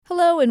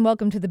and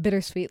welcome to The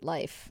Bittersweet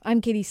Life. I'm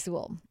Katie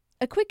Sewell.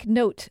 A quick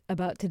note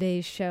about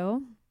today's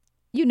show.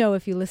 You know,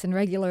 if you listen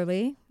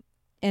regularly,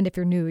 and if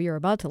you're new, you're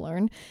about to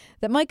learn,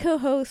 that my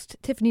co-host,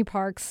 Tiffany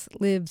Parks,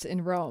 lives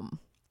in Rome.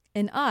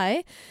 And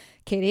I,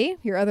 Katie,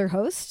 your other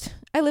host,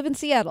 I live in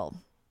Seattle.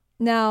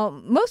 Now,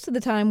 most of the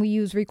time we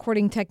use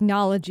recording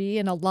technology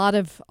and a lot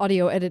of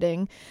audio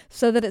editing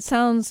so that it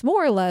sounds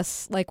more or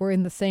less like we're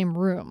in the same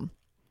room.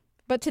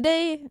 But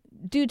today,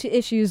 due to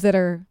issues that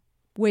are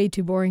way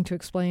too boring to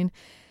explain,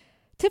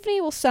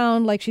 Tiffany will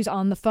sound like she's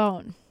on the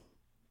phone.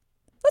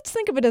 Let's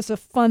think of it as a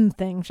fun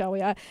thing, shall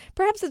we?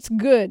 Perhaps it's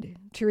good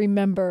to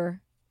remember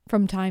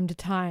from time to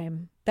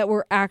time that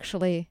we're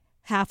actually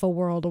half a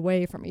world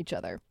away from each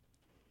other.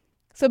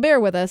 So bear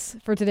with us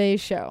for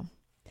today's show.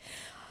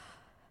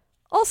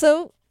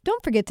 Also,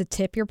 don't forget to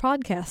tip your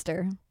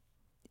podcaster.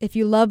 If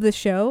you love the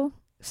show,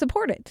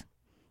 support it.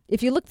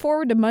 If you look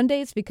forward to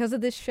Mondays because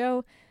of this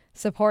show,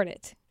 support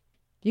it.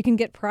 You can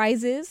get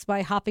prizes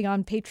by hopping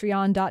on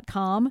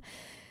patreon.com.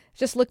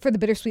 Just look for the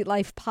Bittersweet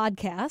Life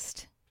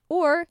podcast,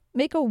 or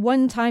make a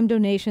one-time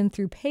donation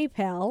through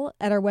PayPal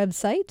at our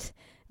website,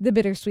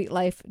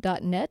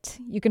 thebittersweetlife.net.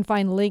 You can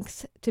find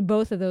links to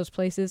both of those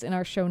places in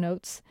our show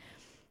notes.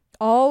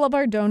 All of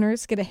our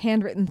donors get a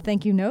handwritten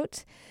thank you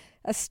note,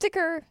 a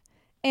sticker,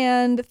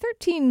 and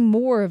 13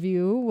 more of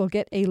you will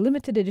get a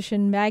limited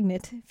edition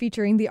magnet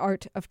featuring the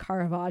art of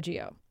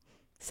Caravaggio.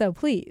 So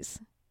please,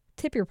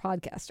 tip your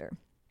podcaster.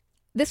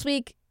 This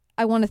week,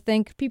 I want to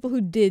thank people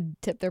who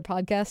did tip their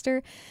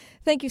podcaster.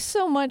 Thank you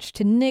so much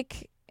to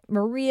Nick,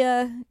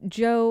 Maria,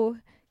 Joe,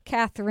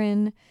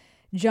 Catherine,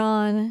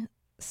 John,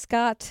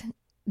 Scott,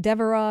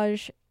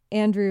 Devaraj,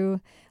 Andrew,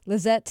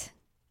 Lizette,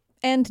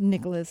 and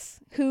Nicholas,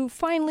 who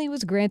finally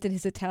was granted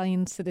his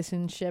Italian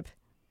citizenship.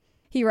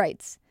 He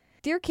writes,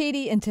 "Dear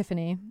Katie and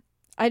Tiffany,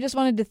 I just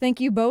wanted to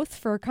thank you both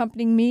for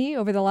accompanying me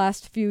over the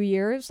last few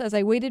years as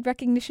I waited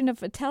recognition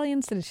of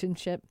Italian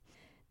citizenship.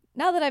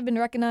 Now that I've been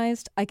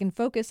recognized, I can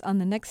focus on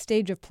the next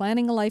stage of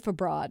planning a life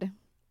abroad.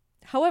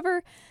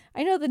 However,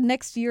 I know the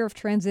next year of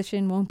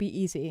transition won't be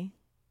easy,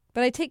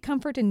 but I take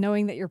comfort in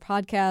knowing that your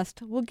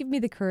podcast will give me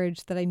the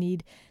courage that I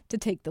need to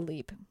take the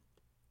leap."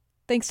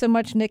 Thanks so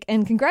much, Nick,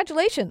 and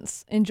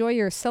congratulations! Enjoy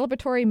your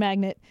celebratory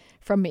magnet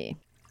from me.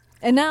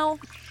 And now,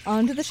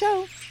 on to the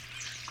show.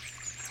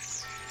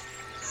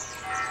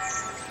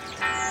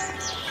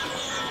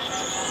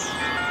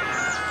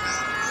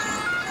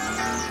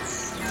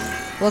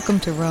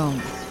 Welcome to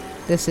Rome.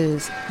 This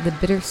is The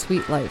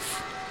Bittersweet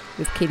Life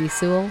with Katie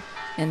Sewell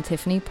and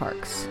Tiffany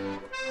Parks.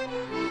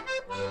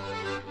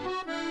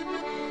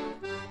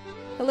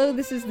 Hello,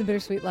 this is The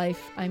Bittersweet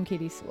Life. I'm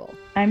Katie Sewell.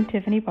 I'm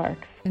Tiffany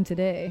Parks. And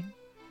today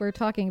we're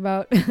talking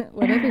about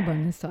what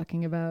everyone is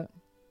talking about,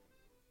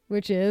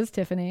 which is,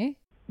 Tiffany?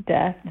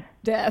 Death.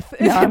 Death.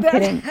 No, I'm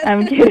kidding.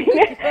 I'm kidding.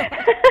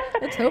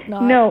 Let's hope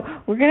not.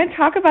 No, we're going to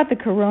talk about the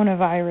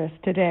coronavirus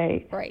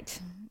today. Right.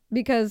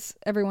 Because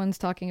everyone's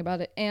talking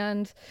about it.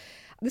 And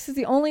this is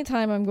the only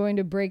time I'm going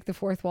to break the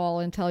fourth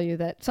wall and tell you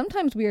that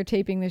sometimes we are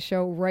taping this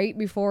show right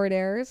before it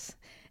airs,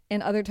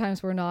 and other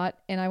times we're not.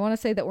 And I want to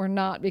say that we're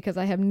not because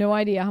I have no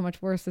idea how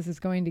much worse this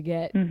is going to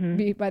get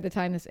by the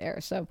time this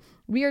airs. So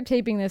we are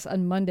taping this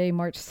on Monday,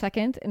 March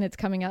 2nd, and it's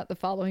coming out the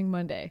following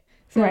Monday.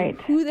 So right.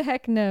 Who the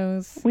heck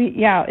knows?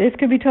 This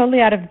could be totally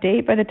out of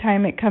date by the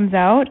time it comes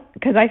out,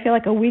 because I feel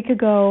like a week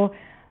ago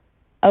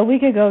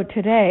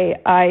today,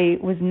 I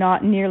was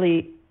not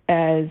nearly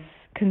as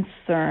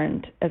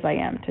concerned as I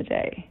am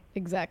today.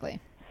 Exactly.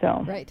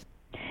 So right.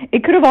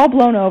 It could have all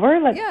blown over.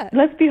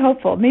 Let's be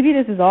hopeful. Maybe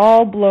this is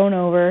all blown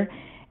over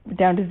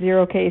down to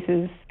 0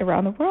 cases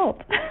around the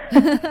world.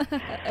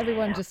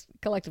 Everyone just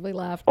collectively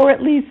laughed. Or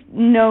at least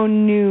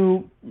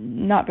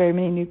not very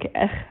many new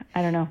cases.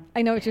 I don't know.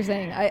 I know what you're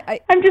saying.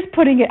 I'm just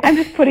putting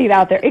it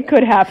out there. It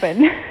could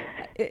happen.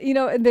 You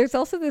know, and there's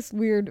also this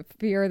weird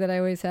fear that I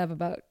always have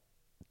about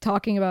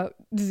talking about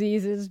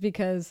diseases,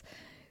 because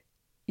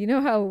you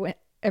know how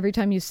every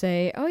time you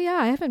say, "Oh yeah,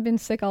 I haven't been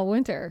sick all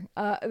winter,"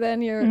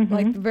 then you're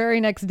like the very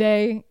next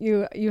day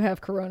you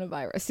have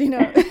coronavirus. You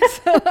know,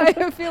 so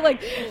I feel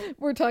like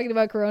we're talking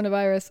about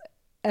coronavirus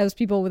as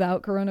people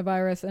without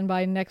coronavirus, and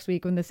by next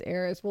week when this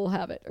airs, we'll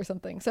have it or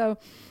something. So,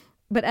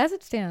 but as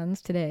it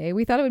stands today,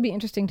 we thought it would be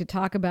interesting to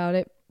talk about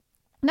it.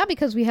 Not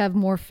because we have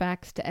more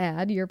facts to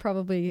add, you're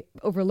probably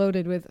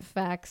overloaded with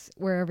facts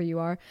wherever you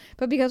are,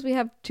 but because we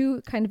have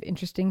two kind of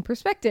interesting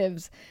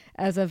perspectives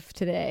as of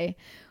today,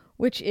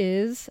 which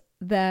is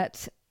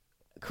that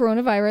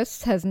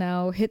coronavirus has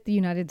now hit the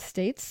United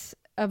States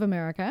of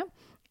America,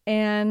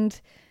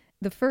 and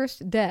the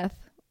first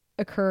death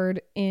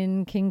occurred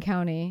in King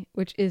County,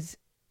 which is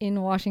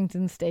in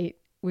Washington State,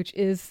 which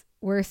is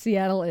where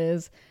Seattle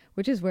is,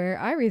 which is where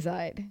I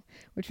reside,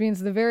 which means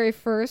the very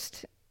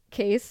first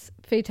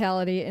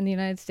fatality in the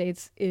United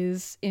States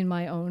is in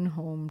my own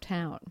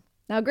hometown.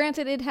 Now,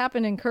 granted, it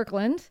happened in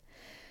Kirkland,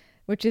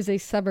 which is a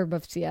suburb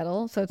of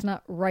Seattle, so it's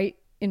not right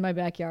in my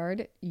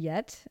backyard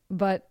yet,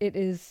 but it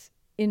is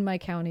in my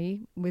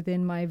county,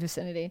 within my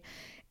vicinity.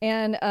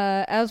 And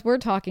as we're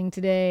talking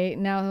today,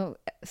 now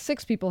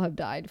 6 people have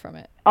died from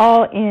it.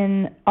 All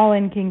in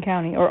King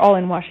County, or all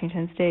in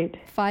Washington State.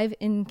 5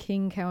 in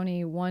King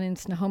County, 1 in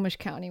Snohomish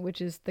County,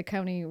 which is the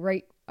county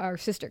our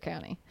sister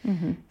county.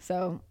 Mm-hmm.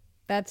 So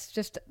that's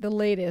just the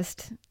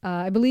latest.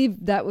 I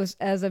believe that was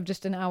as of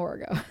just an hour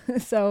ago.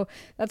 So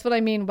that's what I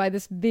mean by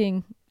this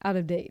being out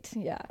of date.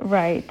 Yeah.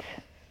 Right.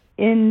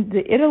 In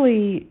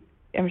Italy,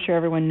 I'm sure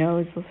everyone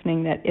knows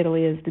listening that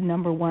Italy is the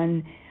number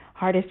one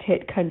hardest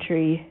hit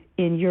country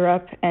in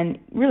Europe and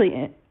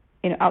really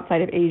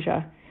outside of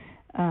Asia.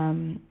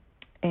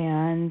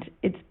 And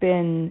it's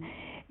been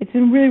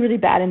really, really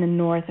bad in the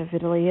north of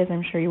Italy, as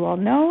I'm sure you all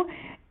know.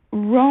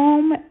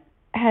 Rome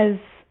has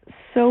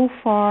so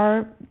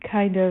far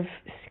kind of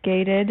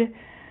skated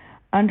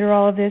under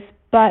all of this,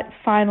 but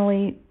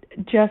finally,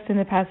 just in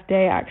the past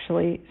day,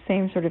 actually,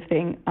 same sort of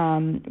thing.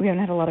 We haven't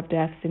had a lot of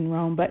deaths in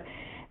Rome, but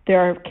there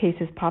are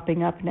cases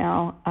popping up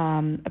now,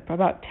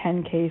 about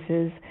 10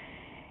 cases,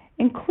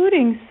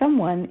 including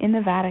someone in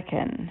the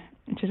Vatican,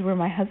 which is where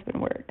my husband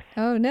works.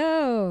 Oh,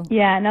 no.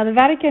 Yeah, now the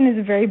Vatican is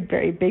a very,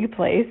 very big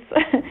place,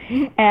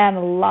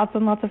 and lots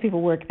of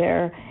people work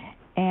there.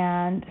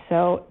 And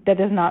so that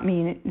does not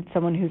mean it's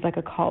someone who's like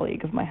a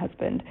colleague of my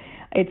husband.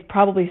 It's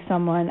probably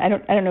someone, I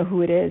don't know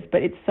who it is,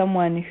 but it's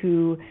someone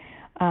who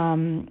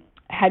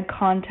had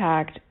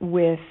contact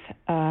with,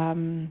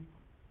 hang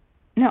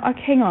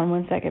on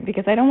one second,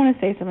 because I don't want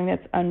to say something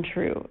that's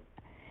untrue.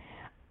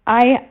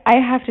 I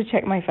have to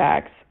check my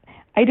facts.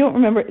 I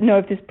don't know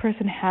if this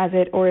person has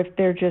it or if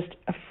they're just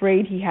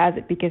afraid he has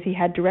it because he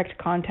had direct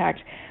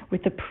contact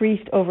with the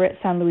priest over at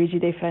San Luigi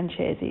dei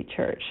Francesi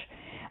Church.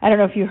 I don't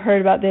know if you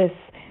heard about this,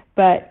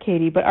 but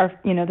Katie,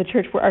 the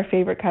church where our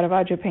favorite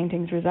Caravaggio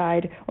paintings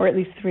reside, or at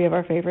least 3 of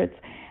our favorites,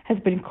 has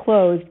been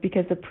closed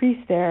because the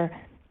priest there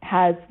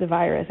has the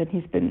virus and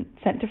he's been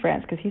sent to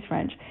France because he's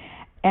French.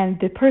 And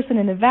the person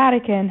in the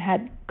Vatican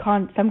had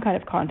some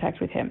kind of contact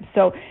with him.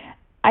 So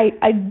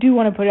I do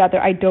want to put it out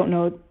there. I don't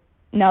know,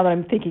 now that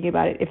I'm thinking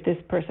about it, if this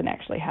person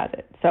actually has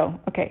it. So,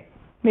 okay,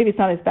 maybe it's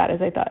not as bad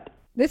as I thought.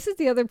 This is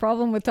the other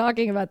problem with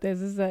talking about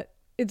this, is that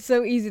it's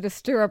so easy to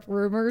stir up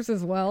rumors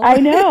as well. I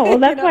know. Well,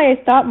 that's why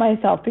I stopped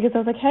myself, because I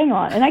was like, hang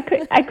on. And I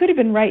could have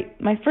been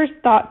right. My first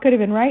thought could have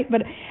been right,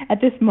 but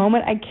at this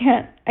moment I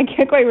can't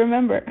quite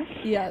remember.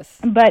 Yes.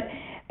 But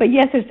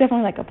yes, there's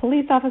definitely like a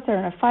police officer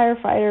and a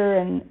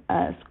firefighter,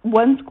 and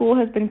one school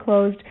has been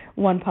closed,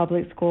 one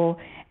public school,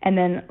 and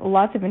then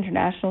lots of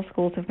international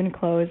schools have been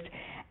closed.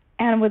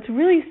 And what's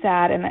really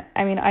sad, and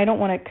I mean, I don't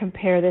want to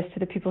compare this to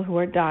the people who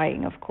are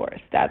dying, of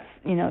course. That's,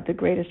 the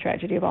greatest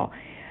tragedy of all.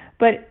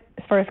 But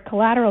as far as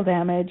collateral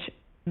damage,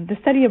 the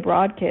study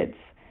abroad kids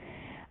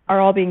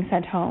are all being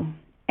sent home.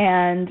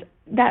 And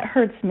that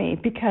hurts me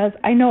because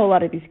I know a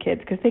lot of these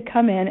kids, because they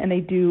come in and they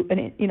do,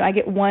 I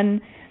get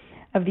one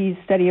of these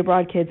study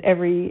abroad kids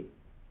every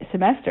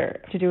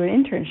semester to do an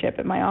internship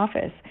at my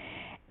office.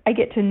 I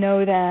get to know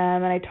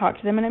them and I talk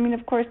to them. And I mean,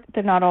 of course,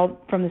 they're not all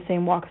from the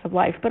same walks of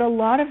life, but a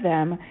lot of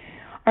them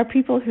are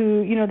people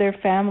who, their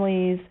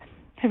families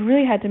have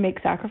really had to make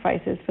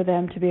sacrifices for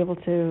them to be able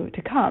to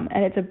come.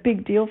 And it's a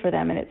big deal for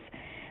them. And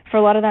for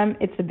a lot of them,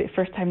 it's the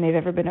first time they've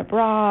ever been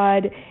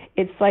abroad.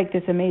 It's like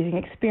this amazing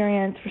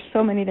experience. For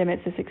so many of them,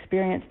 it's this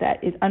experience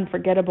that is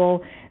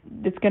unforgettable,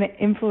 that's going to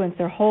influence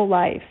their whole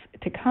life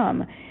to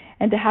come.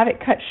 And to have it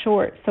cut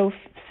short so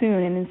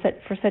soon and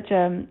for such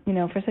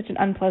an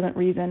unpleasant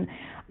reason,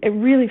 I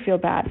really feel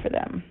bad for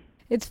them.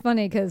 It's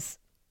funny because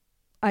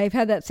I've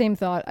had that same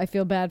thought. I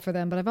feel bad for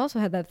them, but I've also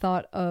had that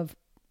thought of,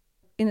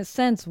 in a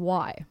sense,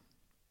 why?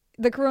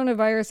 The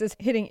coronavirus is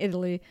hitting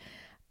Italy.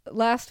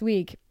 Last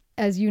week,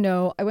 as you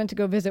know, I went to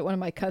go visit one of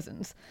my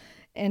cousins.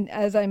 And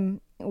as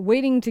I'm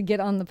waiting to get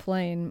on the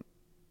plane,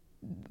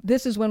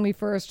 this is when we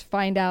first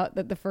find out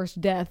that the first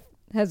death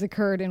has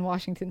occurred in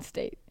Washington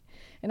State.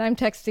 And I'm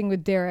texting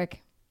with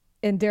Derek,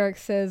 and Derek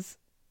says,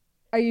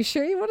 "Are you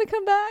sure you want to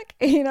come back?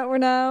 We're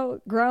now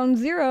ground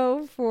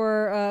zero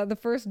for the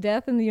first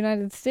death in the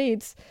United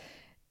States."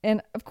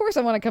 And of course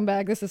I want to come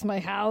back. This is my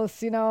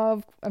house,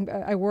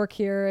 I work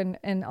here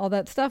and all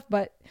that stuff.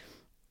 But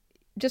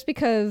just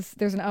because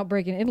there's an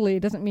outbreak in Italy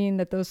doesn't mean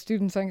that those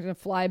students aren't going to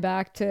fly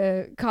back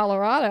to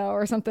Colorado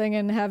or something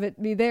and have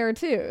it be there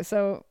too.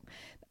 So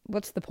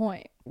what's the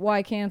point?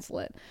 Why cancel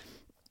it?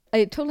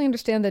 I totally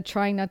understand the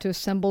trying not to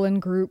assemble in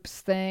groups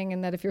thing,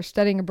 and that if you're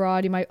studying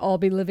abroad, you might all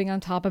be living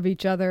on top of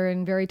each other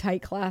in very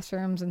tight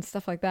classrooms and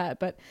stuff like that.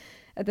 But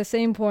at the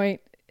same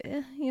point,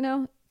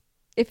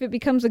 if it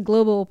becomes a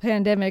global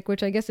pandemic,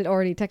 which I guess it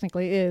already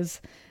technically is,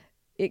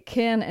 it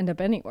can end up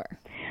anywhere.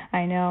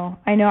 I know.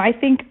 I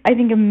think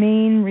a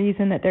main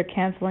reason that they're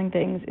canceling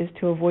things is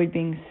to avoid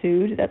being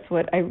sued. That's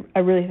what I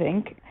really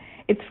think.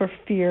 It's for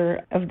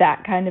fear of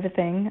that kind of a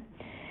thing.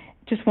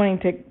 Just wanting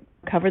to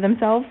cover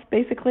themselves,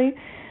 basically.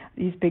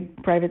 These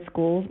big private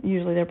schools,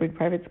 usually they're big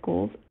private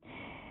schools.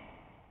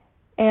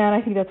 And I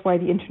think that's why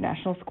the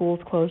international schools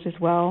closed as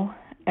well.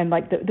 And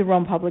like the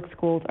Rome public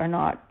schools are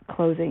not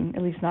closing,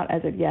 at least not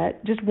as of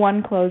yet. Just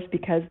one closed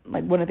because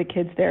like one of the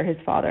kids there, his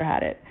father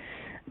had it.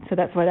 So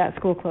that's why that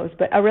school closed.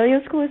 But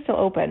Aurelio's school is still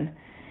open.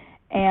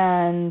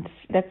 and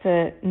that's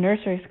a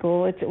nursery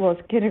school. It's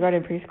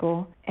kindergarten,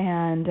 preschool,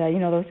 and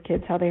those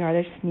kids, how they are.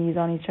 They sneeze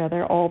on each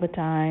other all the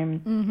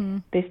time. Mm-hmm.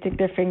 They stick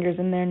their fingers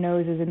in their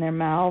noses and their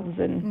mouths,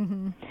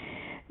 and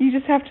you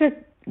just have to,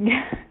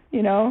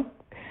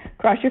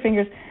 cross your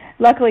fingers.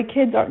 Luckily,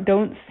 kids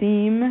don't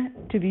seem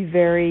to be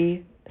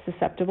very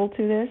susceptible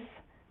to this,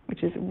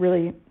 which is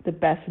really the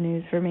best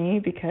news for me,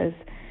 because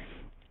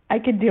I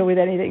could deal with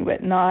anything,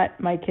 but not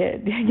my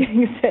kid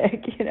getting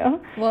sick,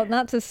 Well,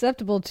 not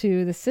susceptible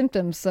to the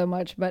symptoms so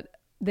much, but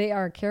they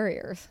are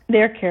carriers.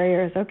 They're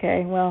carriers.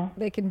 Okay, well.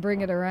 They can bring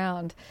it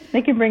around.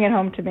 They can bring it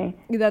home to me.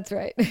 That's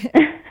right.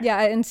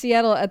 Yeah, in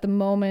Seattle at the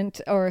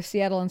moment, or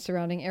Seattle and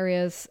surrounding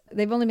areas,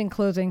 they've only been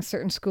closing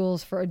certain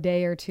schools for a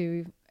day or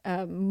two,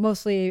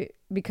 mostly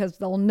because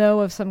they'll know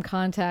of some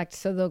contact,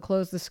 so they'll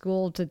close the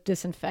school to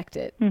disinfect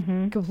it,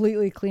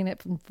 completely clean it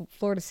from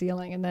floor to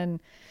ceiling, and then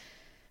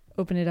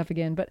open it up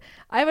again. But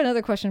I have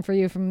another question for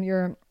you from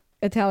your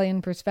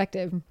Italian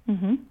perspective.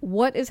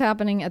 What is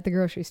happening at the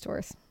grocery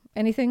stores?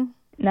 Anything?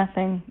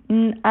 Nothing.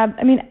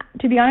 I mean,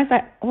 to be honest,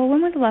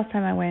 when was the last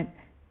time I went?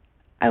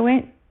 I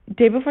went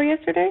day before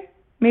yesterday?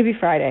 Maybe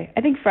Friday.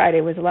 I think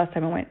Friday was the last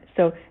time I went,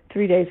 so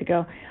 3 days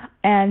ago.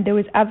 And there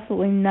was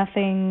absolutely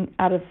nothing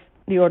out of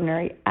the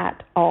ordinary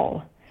at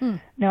all.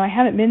 No, I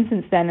haven't been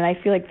since then, and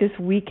I feel like this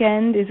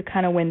weekend is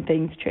kind of when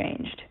things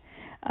changed.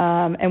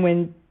 And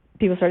when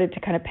people started to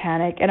kind of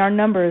panic, and our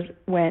numbers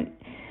went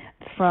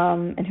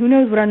from, and who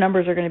knows what our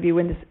numbers are going to be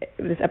when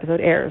this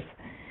episode airs,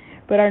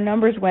 but our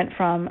numbers went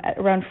from,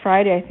 around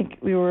Friday, I think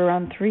we were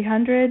around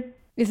 300.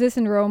 Is this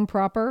in Rome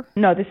proper?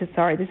 No, this is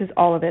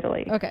all of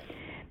Italy. Okay.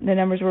 The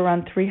numbers were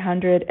around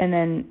 300, and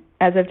then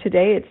as of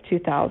today, it's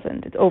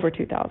 2,000. It's over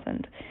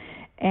 2,000.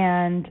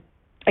 And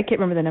I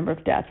can't remember the number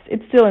of deaths.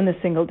 It's still in the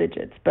single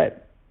digits,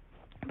 but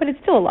it's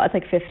still a lot. It's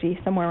like 50,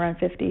 somewhere around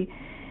 50.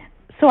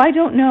 So I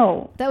don't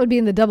know. That would be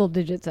in the double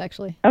digits,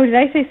 actually. Oh, did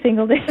I say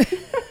single digits?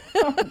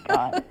 Oh,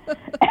 God.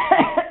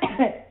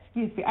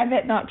 Excuse me. I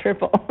meant not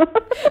triple.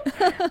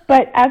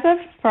 But as of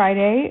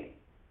Friday,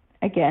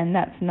 again,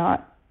 that's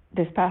not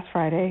this past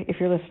Friday.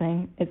 If you're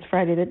listening, it's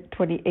Friday the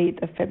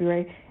 28th of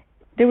February.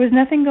 There was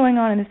nothing going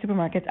on in the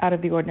supermarkets out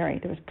of the ordinary.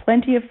 There was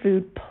plenty of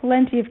food,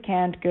 plenty of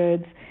canned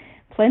goods,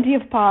 plenty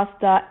of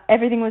pasta.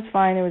 Everything was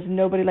fine. There was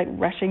nobody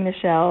rushing the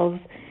shelves.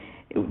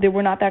 They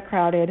were not that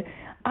crowded.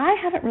 I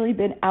haven't really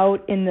been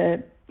out in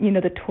the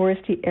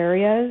touristy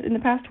areas in the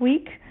past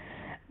week,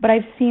 but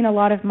I've seen a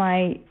lot of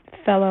my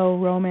fellow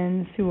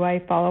Romans who I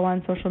follow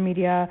on social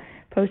media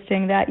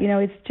posting that,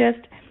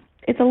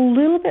 it's a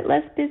little bit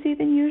less busy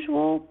than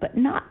usual, but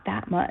not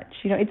that much.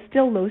 It's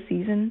still low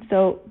season,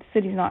 so the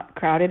city's not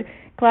crowded.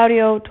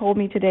 Claudio told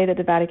me today that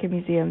the Vatican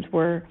museums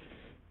were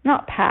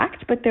not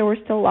packed, but there were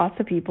still lots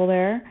of people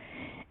there.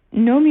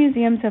 No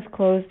museums have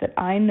closed that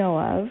I know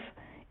of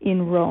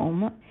in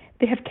Rome.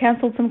 They have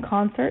canceled some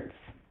concerts,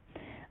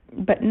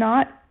 but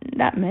not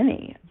that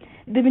many.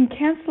 They've been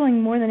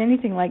canceling more than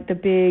anything, like the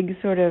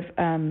big sort of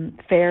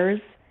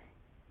fairs,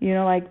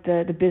 like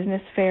the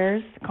business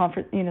fairs,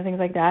 conference, things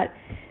like that.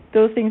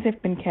 Those things have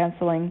been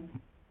canceling.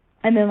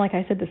 And then, like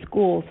I said, the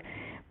schools.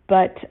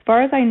 But as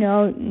far as I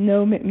know,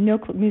 no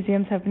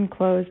museums have been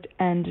closed,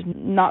 and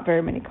not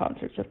very many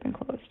concerts have been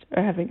closed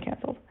or have been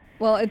canceled.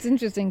 Well, it's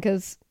interesting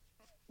because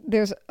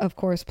there's, of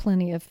course,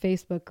 plenty of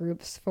Facebook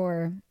groups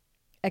for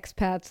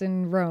expats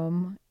in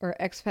Rome or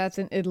expats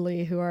in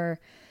Italy who are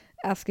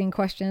asking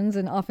questions,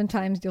 and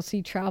oftentimes you'll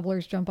see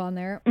travelers jump on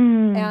there.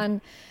 And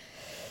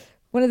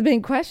one of the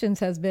big questions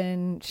has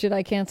been, should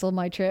I cancel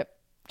my trip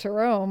to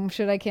Rome?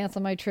 Should I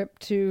cancel my trip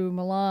to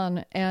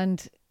Milan?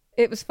 And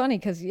it was funny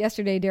because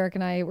yesterday Derek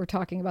and I were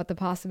talking about the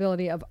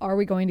possibility of, are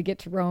we going to get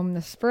to Rome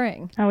this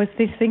spring? I was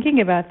thinking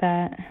about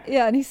that.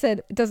 Yeah, and he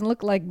said, it doesn't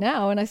look like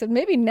now. And I said,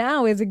 maybe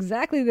now is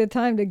exactly the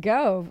time to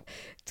go.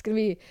 It's going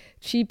to be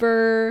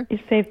cheaper. You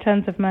save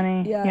tons of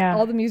money. Yeah,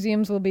 all the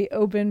museums will be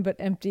open but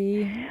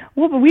empty.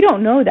 Well, but we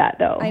don't know that,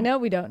 though. I know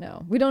we don't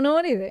know. We don't know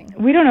anything.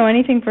 We don't know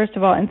anything, first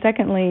of all. And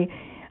secondly,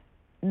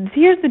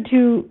 here's the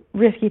two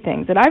risky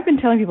things that I've been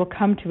telling people: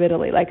 come to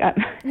Italy.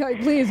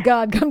 Please,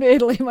 God, come to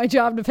Italy. My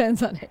job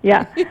depends on it.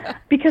 Yeah.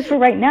 Because for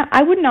right now,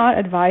 I would not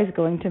advise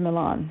going to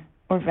Milan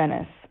or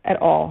Venice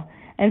at all.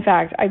 In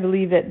fact, I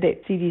believe that the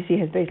CDC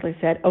has basically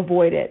said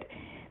avoid it.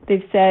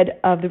 They've said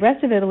of the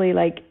rest of Italy,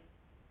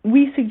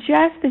 we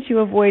suggest that you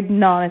avoid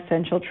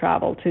non-essential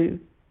travel to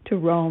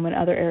Rome and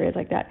other areas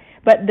like that.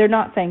 But they're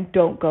not saying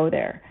don't go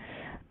there.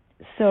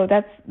 So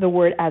that's the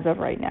word as of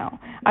right now.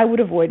 I would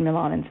avoid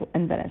Milan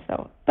and Venice,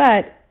 though.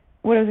 But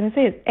what I was going to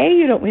say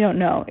is, we don't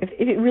know. If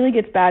it really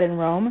gets bad in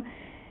Rome,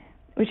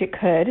 which it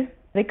could,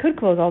 they could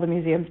close all the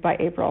museums by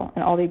April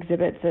and all the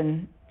exhibits.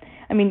 And,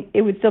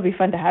 it would still be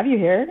fun to have you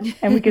here,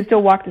 and we could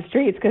still walk the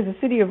streets, because the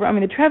city of Rome,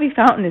 the Trevi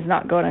Fountain is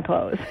not going to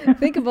close.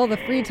 Think of all the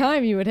free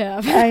time you would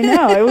have. I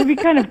know. It would be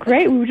kind of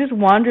great. We would just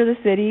wander the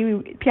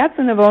city.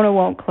 Piazza Navona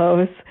won't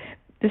close.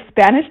 The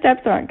Spanish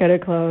Steps aren't going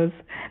to close.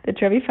 The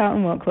Trevi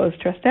Fountain won't close.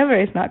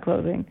 Trastevere is not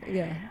closing.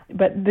 Yeah.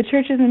 But the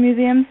churches and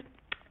museums,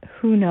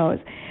 who knows?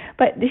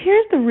 But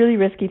here's the really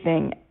risky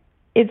thing.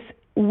 It's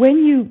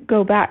when you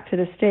go back to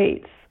the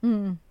States,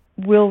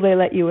 will they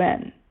let you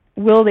in?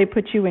 Will they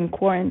put you in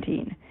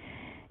quarantine?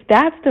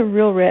 That's the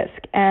real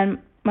risk. And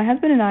my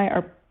husband and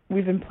I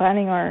we've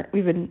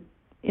been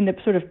in the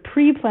sort of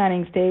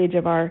pre-planning stage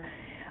of our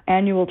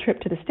annual trip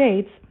to the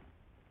States,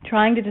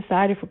 trying to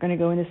decide if we're going to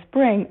go in the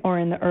spring or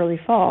in the early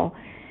fall,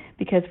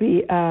 because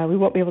we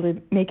won't be able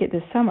to make it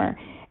this summer.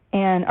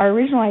 And our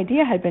original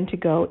idea had been to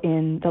go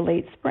in the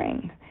late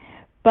spring.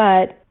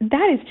 But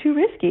that is too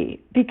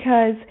risky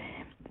because,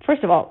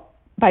 first of all,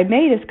 by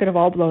May this could have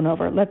all blown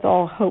over. Let's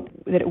all hope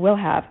that it will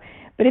have.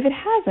 But if it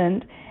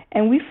hasn't,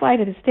 and we fly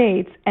to the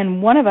States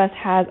and one of us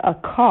has a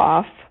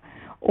cough,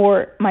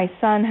 or my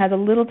son has a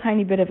little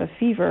tiny bit of a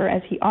fever,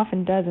 as he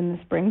often does in the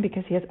spring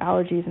because he has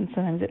allergies and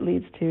sometimes it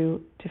leads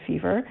to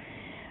fever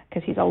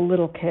because he's a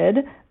little kid.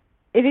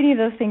 If any of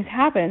those things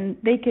happen,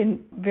 they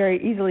can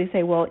very easily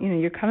say, well,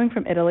 you're coming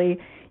from Italy,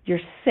 you're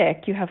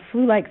sick, you have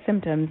flu-like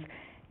symptoms,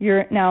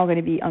 you're now going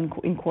to be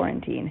in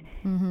quarantine.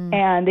 Mm-hmm.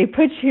 And they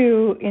put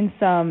you in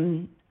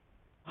some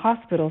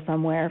hospital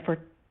somewhere for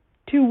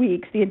 2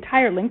 weeks, the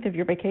entire length of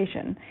your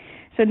vacation.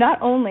 So not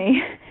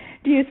only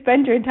do you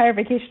spend your entire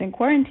vacation in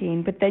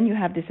quarantine, but then you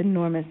have this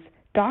enormous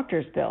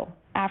doctor's bill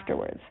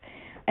afterwards.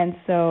 And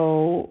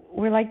so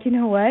we're like, you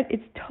know what?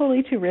 It's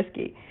totally too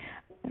risky.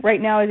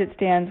 Right now, as it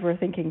stands, we're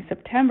thinking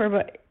September,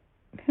 but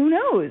who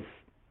knows?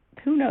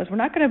 Who knows? We're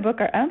not going to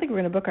I don't think we're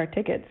going to book our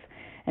tickets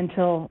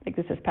until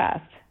this has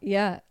passed.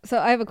 Yeah. So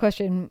I have a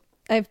question.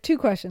 I have two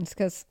questions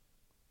because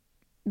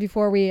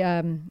before we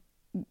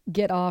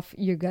get off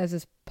you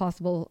guys'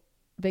 possible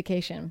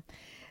vacation.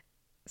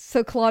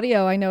 So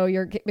Claudio, I know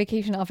your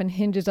vacation often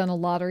hinges on a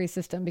lottery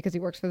system because he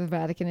works for the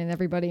Vatican and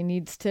everybody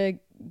needs to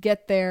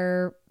get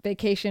their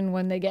vacation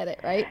when they get it,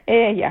 right?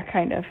 Yeah,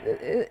 kind of.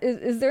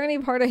 Is there any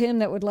part of him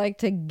that would like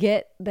to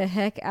get the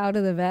heck out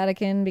of the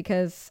Vatican?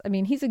 Because,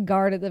 he's a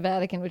guard at the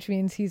Vatican, which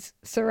means he's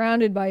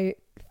surrounded by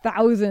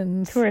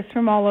thousands. Tourists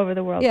from all over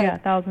the world. Yeah,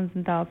 thousands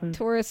and thousands.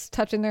 Tourists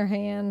touching their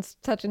hands,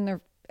 touching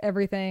their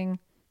everything,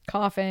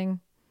 coughing.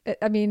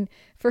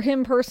 For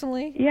him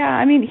personally?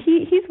 Yeah,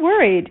 he's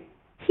worried.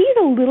 He's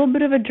a little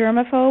bit of a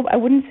germaphobe. I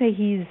wouldn't say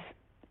he's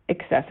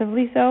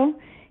excessively so.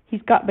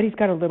 He's got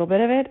a little bit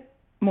of it,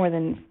 more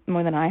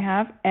than I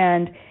have.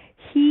 And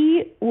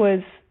he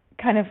was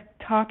kind of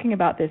talking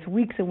about this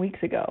weeks and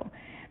weeks ago.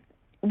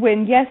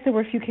 When, yes, there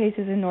were a few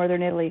cases in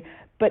northern Italy,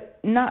 but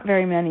not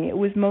very many. It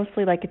was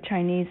mostly like a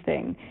Chinese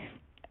thing.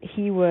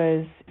 He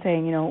was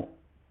saying,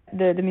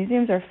 the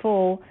museums are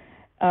full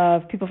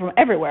of people from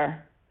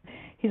everywhere.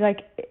 He's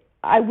like,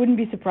 I wouldn't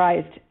be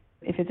surprised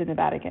if it's in the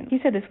Vatican. He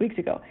said this weeks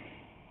ago.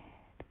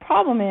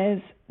 Problem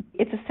is,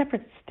 it's a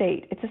separate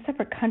state. It's a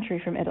separate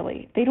country from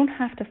Italy. They don't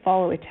have to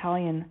follow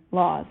Italian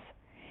laws.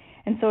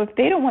 And so if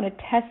they don't want to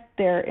test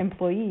their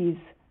employees,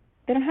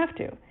 they don't have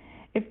to.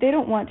 If they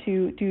don't want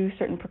to do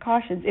certain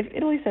precautions, if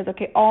Italy says,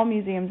 okay, all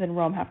museums in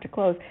Rome have to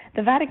close,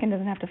 the Vatican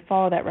doesn't have to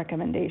follow that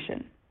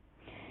recommendation.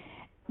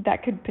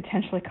 That could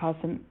potentially cause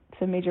some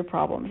major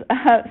problems.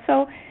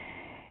 So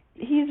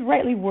he's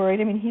rightly worried.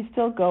 He's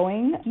still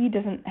going. He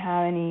doesn't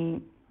have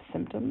any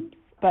symptoms.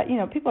 But,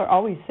 people are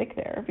always sick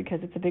there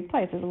because it's a big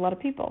place. There's a lot of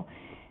people.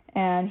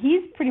 And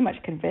he's pretty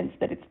much convinced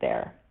that it's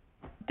there.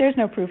 There's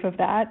no proof of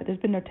that. There's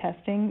been no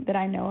testing that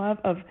I know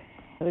of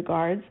the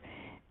guards.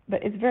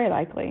 But it's very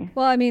likely.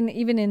 Well,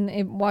 even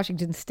in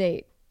Washington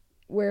State,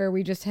 where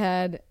we just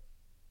had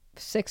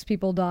 6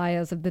 people die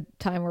as of the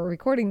time we're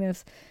recording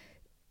this,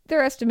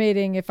 they're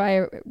estimating, if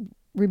I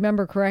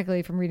remember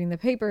correctly from reading the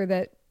paper,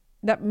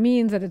 that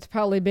means that it's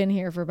probably been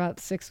here for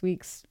about 6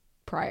 weeks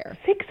prior.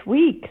 6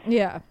 weeks?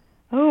 Yeah.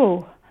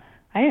 Oh,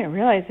 I didn't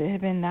realize it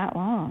had been that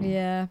long.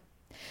 Yeah.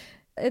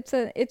 It's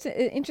an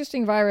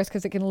interesting virus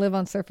because it can live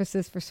on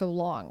surfaces for so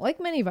long, like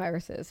many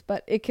viruses,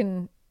 but it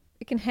can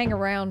hang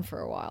around for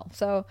a while.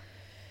 So,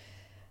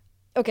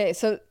 okay,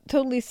 so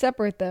totally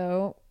separate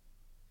though.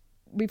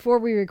 Before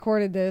we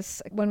recorded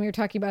this, when we were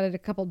talking about it a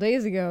couple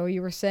days ago,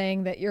 you were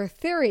saying that your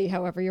theory,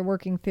 however, your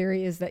working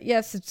theory is that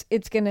yes,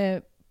 it's going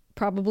to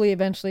probably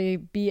eventually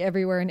be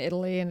everywhere in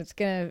Italy, and it's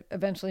going to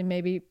eventually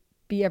maybe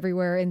be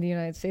everywhere in the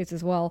United States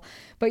as well.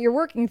 But your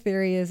working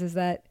theory is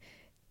that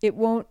it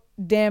won't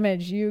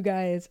damage you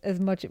guys as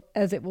much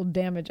as it will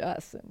damage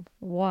us. And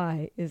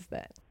why is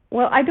that?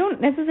 Well, I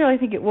don't necessarily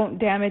think it won't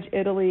damage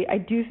Italy. I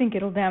do think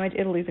it'll damage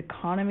Italy's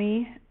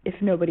economy if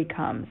nobody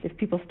comes, if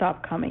people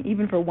stop coming,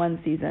 even for one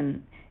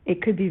season.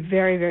 It could be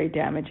very, very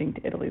damaging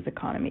to Italy's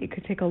economy. It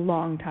could take a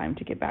long time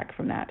to get back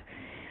from that.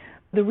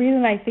 The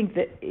reason I think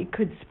that it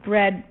could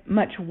spread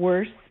much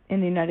worse in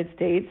the United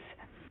States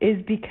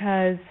is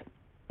because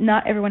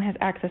not everyone has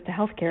access to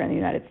health care in the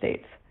United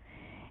States.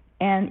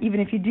 And even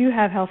if you do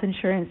have health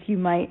insurance, you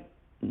might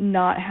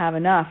not have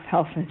enough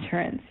health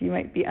insurance. You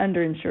might be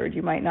underinsured.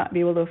 You might not be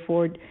able to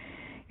afford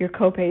your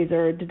copays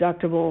or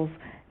deductibles,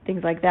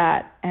 things like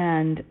that.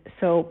 And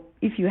so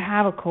if you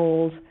have a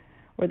cold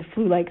or the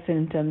flu-like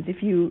symptoms,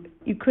 if you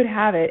could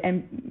have it,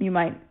 and you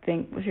might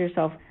think to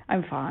yourself,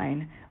 I'm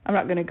fine. I'm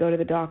not going to go to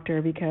the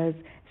doctor because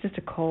it's just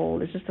a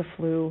cold, it's just a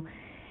flu.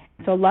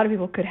 So a lot of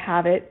people could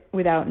have it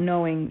without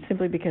knowing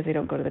simply because they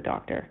don't go to the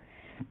doctor.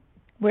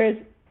 Whereas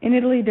in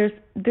Italy, there's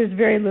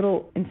very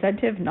little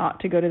incentive not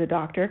to go to the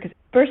doctor because,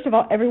 first of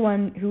all,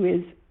 everyone who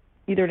is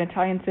either an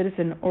Italian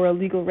citizen or a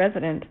legal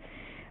resident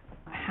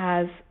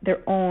has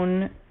their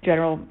own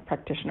general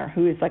practitioner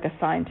who is like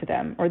assigned to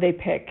them, or they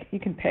pick. You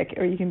can pick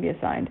or you can be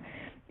assigned.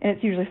 And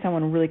it's usually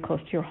someone really close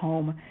to your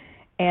home.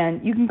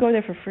 And you can go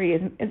there for free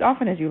as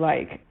often as you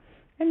like.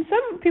 And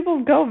some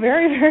people go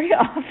very, very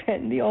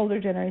often, the older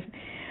generation.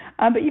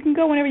 But you can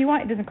go whenever you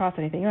want. It doesn't cost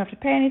anything. You don't have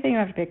to pay anything. You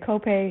don't have to pay a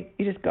copay.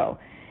 You just go.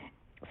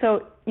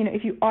 So,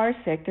 if you are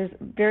sick, there's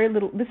very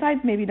little,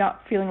 besides maybe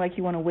not feeling like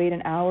you want to wait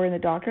an hour in the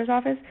doctor's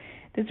office,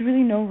 there's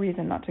really no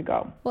reason not to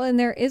go. Well, and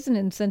there is an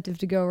incentive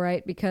to go,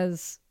 right?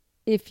 Because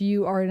if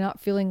you are not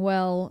feeling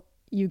well,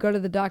 you go to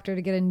the doctor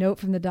to get a note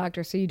from the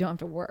doctor so you don't have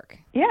to work.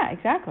 Yeah,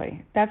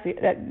 exactly.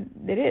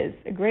 It is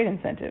a great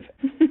incentive.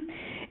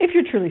 If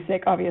you're truly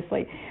sick,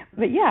 obviously.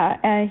 But yeah,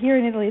 here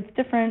in Italy, it's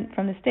different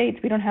from the States.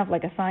 We don't have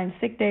like assigned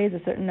sick days,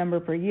 a certain number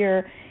per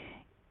year.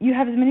 You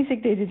have as many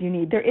sick days as you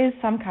need. There is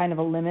some kind of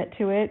a limit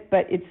to it,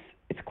 but it's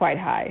quite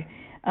high.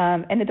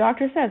 And the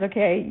doctor says,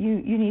 okay,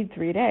 you need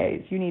 3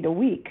 days, you need a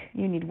week,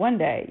 you need 1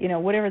 day,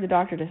 whatever the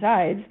doctor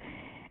decides.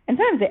 And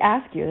sometimes they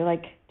ask you, they're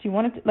like, do you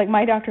want to, like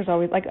my doctor's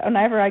always, like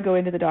whenever I go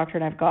into the doctor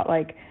and I've got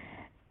like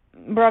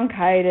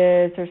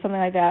bronchitis or something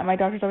like that, my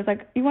doctor's always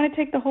like, you want to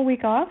take the whole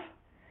week off?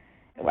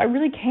 I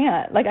really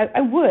can't. Like I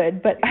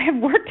would, but I have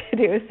work to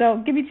do,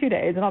 so give me 2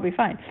 days and I'll be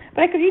fine.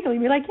 But I could easily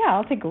be like, yeah,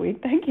 I'll take a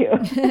week, thank you.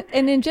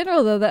 And in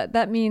general, though,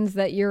 that means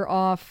that you're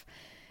off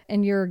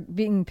and you're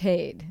being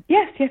paid.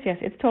 Yes,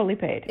 it's totally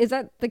paid. Is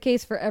that the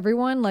case for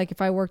everyone? Like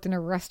if I worked in a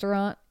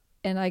restaurant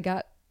and I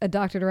got a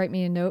doctor to write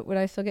me a note, would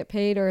I still get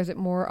paid, or is it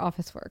more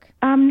office work?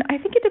 I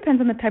think it depends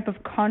on the type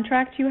of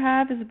contract you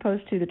have as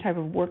opposed to the type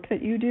of work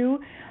that you do,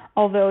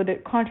 although the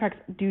contracts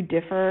do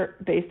differ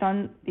based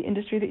on the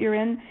industry that you're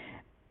in.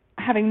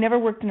 Having never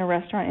worked in a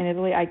restaurant in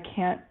Italy, I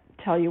can't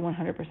tell you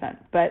 100%,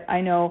 but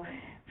I know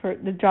for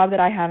the job that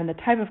I have and the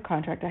type of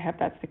contract I have,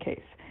 that's the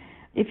case.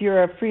 If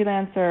you're a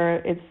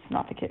freelancer, it's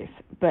not the case.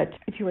 But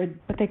if you are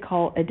what they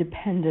call a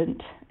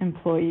dependent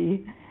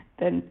employee,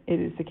 then it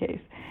is the case.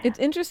 It's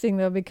interesting,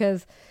 though,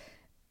 because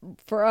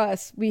for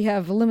us, we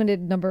have a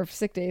limited number of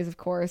sick days, of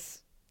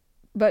course,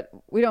 but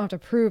we don't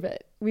have to prove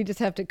it. We just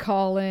have to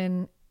call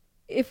in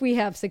if we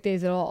have sick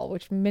days at all,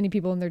 which many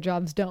people in their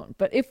jobs don't.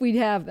 But if we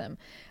have them,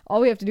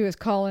 all we have to do is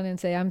call in and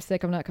say, I'm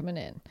sick, I'm not coming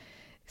in.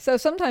 So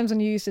sometimes when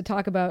you used to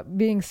talk about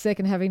being sick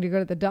and having to go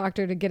to the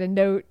doctor to get a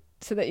note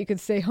so that you could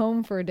stay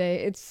home for a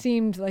day, it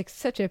seemed like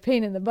such a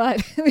pain in the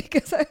butt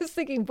because I was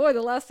thinking, boy,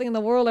 the last thing in the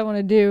world I want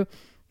to do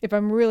if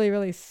I'm really,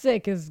 really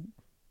sick is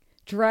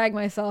drag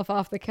myself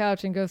off the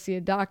couch and go see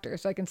a doctor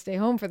so I can stay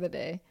home for the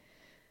day.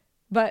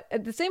 But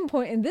at the same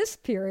point in this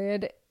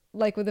period,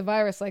 like with a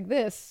virus like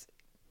this,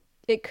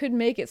 it could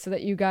make it so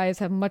that you guys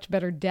have much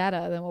better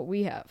data than what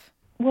we have.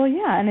 Well,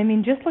 yeah. And I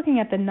mean, just looking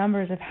at the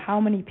numbers of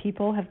how many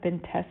people have been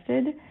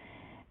tested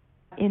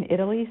in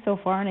Italy so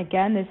far, and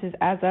again, this is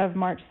as of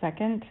March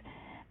 2nd,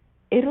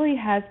 Italy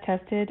has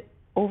tested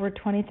over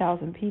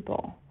 20,000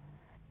 people.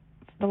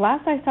 The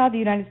last I saw, the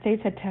United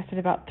States had tested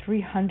about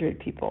 300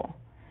 people.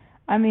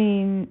 I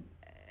mean,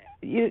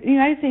 the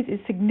United States is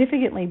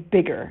significantly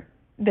bigger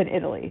than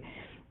Italy.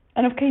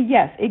 And okay,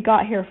 yes, it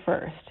got here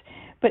first.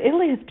 But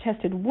Italy has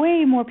tested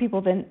way more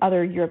people than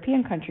other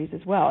European countries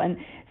as well. And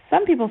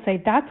some people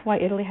say that's why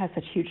Italy has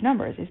such huge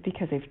numbers, is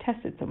because they've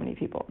tested so many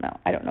people. Now,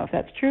 I don't know if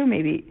that's true.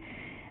 Maybe,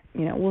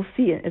 we'll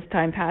see it as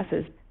time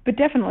passes. But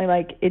definitely,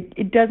 like,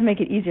 it does make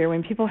it easier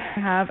when people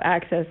have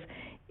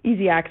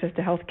easy access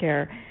to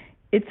healthcare.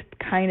 It's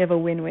kind of a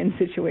win-win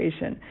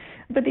situation.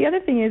 But the other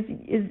thing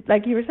is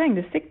like you were saying,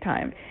 the sick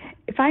time.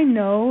 If I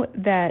know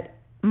that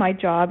my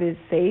job is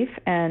safe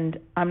and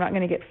I'm not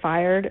going to get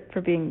fired for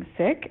being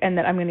sick and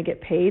that I'm going to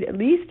get paid at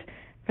least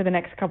for the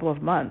next couple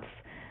of months,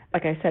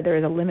 like I said, there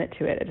is a limit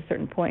to it at a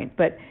certain point.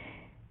 But,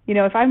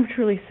 if I'm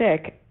truly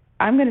sick,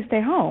 I'm going to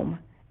stay home.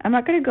 I'm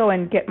not going to go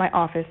and get my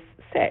office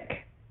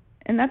sick.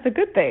 And that's a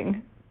good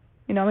thing.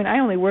 I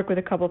only work with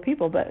a couple of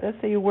people, but let's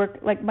say you work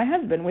like my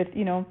husband with,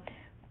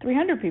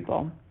 300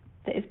 people.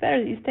 It's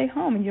better that you stay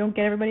home and you don't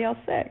get everybody else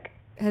sick.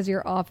 Has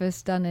your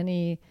office done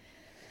any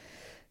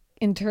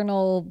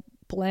internal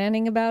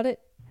planning about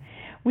it?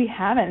 We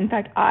haven't. In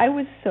fact, I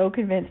was so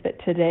convinced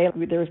that today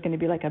there was going to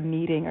be like a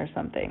meeting or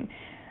something.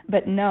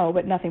 But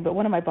nothing. But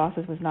one of my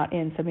bosses was not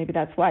in, so maybe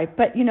that's why.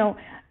 But you know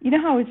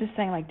how I was just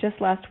saying, like, just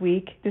last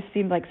week, this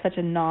seemed like such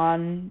a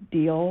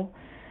non-deal.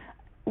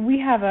 We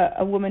have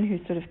a woman who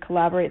sort of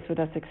collaborates with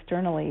us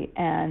externally,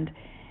 and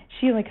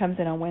she only comes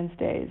in on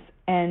Wednesdays.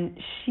 And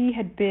she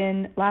had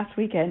been last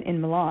weekend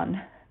in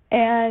Milan,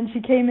 and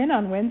she came in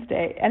on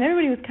Wednesday, and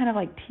everybody was kind of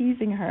like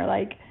teasing her,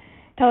 like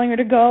telling her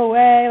to go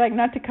away, like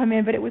not to come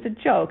in, but it was a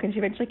joke. And she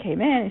eventually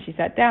came in, and she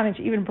sat down, and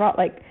she even brought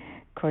like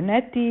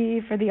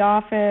cornetti for the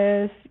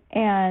office,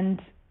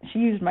 and she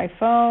used my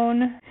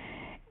phone.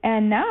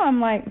 And now I'm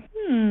like,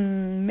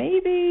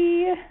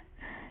 maybe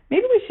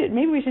we should.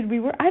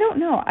 I don't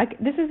know.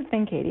 This is the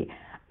thing, Katie.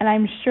 And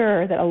I'm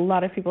sure that a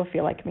lot of people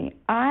feel like me.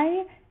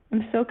 I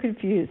am so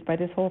confused by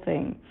this whole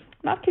thing.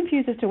 Not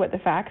confused as to what the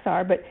facts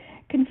are, but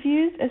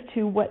confused as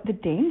to what the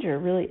danger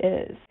really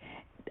is.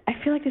 I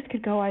feel like this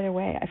could go either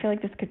way. I feel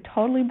like this could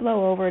totally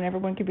blow over and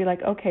everyone could be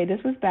like, okay,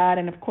 this was bad,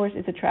 and of course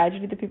it's a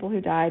tragedy, the people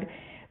who died,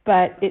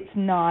 but it's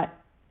not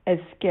as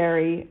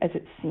scary as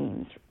it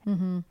seems.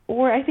 Mm-hmm.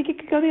 Or I think it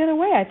could go the other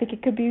way. I think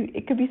it could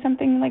be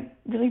something like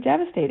really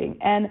devastating,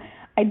 and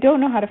I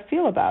don't know how to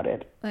feel about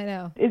it. I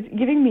know. It's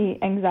giving me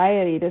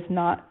anxiety, just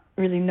not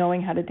really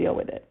knowing how to deal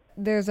with it.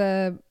 There's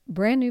a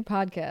brand new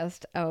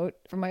podcast out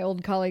from my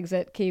old colleagues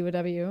at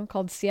KUOW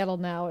called Seattle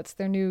Now. It's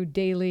their new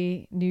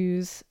daily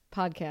news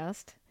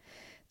podcast.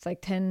 It's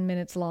like 10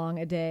 minutes long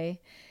a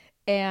day.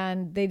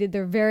 And they did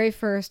their very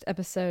first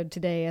episode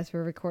today as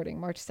we're recording,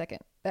 March 2nd.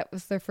 That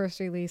was their first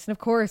release. And of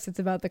course, it's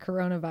about the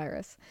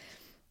coronavirus.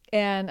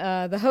 And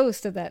the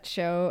host of that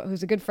show,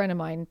 who's a good friend of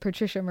mine,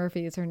 Patricia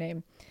Murphy is her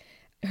name,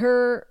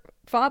 her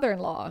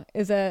father-in-law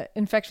is an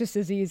infectious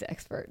disease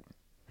expert,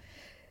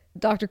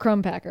 Dr.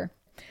 Crumpacker.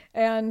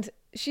 And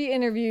she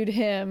interviewed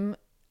him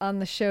on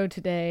the show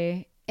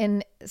today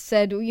and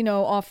said, you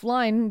know,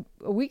 offline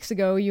weeks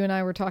ago, you and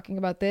I were talking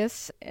about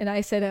this. And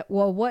I said,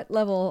 well, what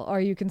level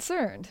are you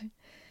concerned?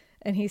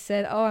 And he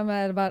said, oh, I'm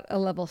at about a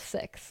level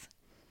 6.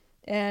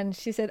 And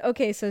she said,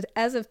 okay, so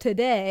as of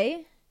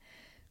today,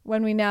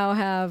 when we now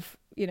have,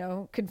 you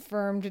know,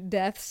 confirmed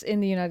deaths in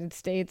the United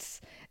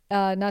States,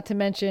 not to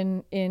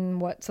mention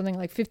in something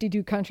like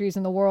 52 countries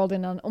in the world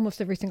and on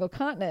almost every single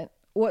continent,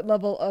 what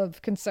level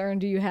of concern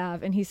do you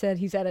have? And he said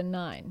he's at a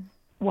 9.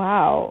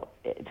 Wow.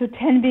 So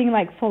 10 being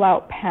like full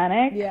out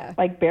panic? Yeah.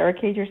 Like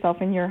barricade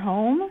yourself in your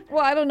home?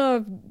 Well, I don't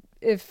know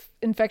if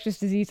infectious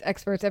disease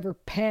experts ever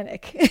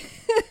panic,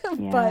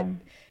 Yeah. but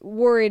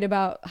worried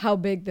about how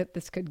big that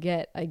this could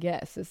get, I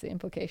guess, is the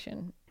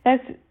implication.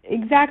 That's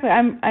exactly.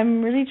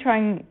 I'm really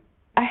trying.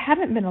 I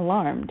haven't been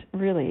alarmed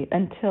really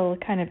until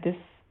kind of this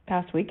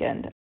past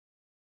weekend.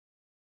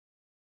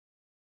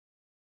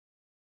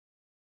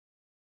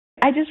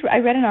 I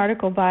read an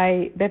article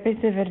by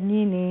Beppe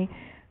Severnini,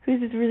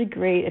 who's this really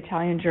great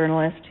Italian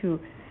journalist who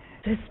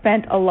has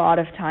spent a lot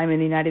of time in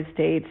the United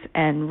States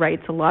and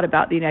writes a lot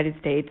about the United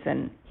States,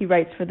 and he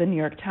writes for the New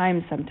York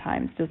Times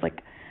sometimes, just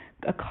like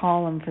a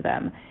column for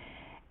them.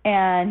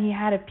 And he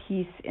had a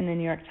piece in the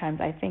New York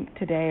Times, I think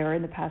today or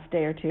in the past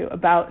day or two,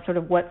 about sort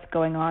of what's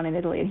going on in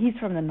Italy. And he's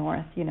from the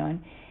north, you know,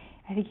 and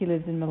I think he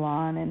lives in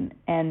Milan.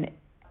 And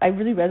I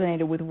really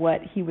resonated with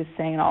what he was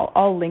saying. And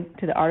I'll link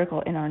to the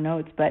article in our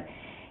notes. But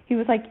he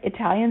was like,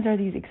 Italians are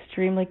these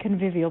extremely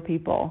convivial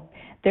people.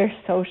 They're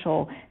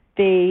social.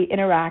 They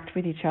interact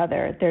with each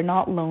other. They're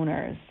not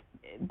loners.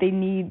 They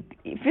need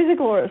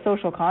physical or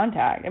social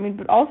contact. I mean,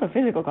 but also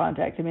physical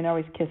contact. I mean,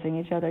 always kissing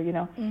each other, you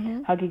know,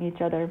 hugging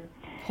each other.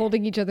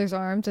 Holding each other's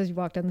arms as you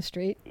walk down the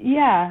street.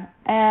 Yeah,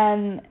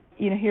 and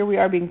you know, here we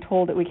are being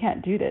told that we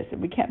can't do this, that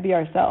we can't be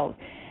ourselves.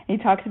 And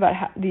he talks about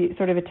the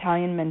sort of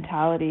Italian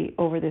mentality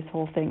over this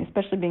whole thing,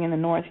 especially being in the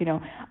north. You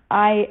know,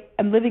 I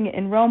am living it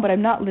in Rome, but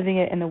I'm not living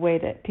it in the way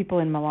that people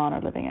in Milan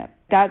are living it.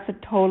 That's a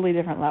totally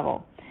different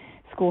level.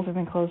 Schools have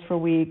been closed for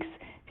weeks.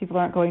 People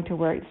aren't going to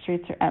work. The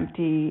streets are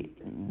empty.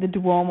 The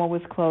Duomo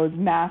was closed.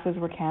 Masses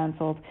were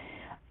canceled.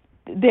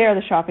 There,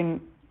 the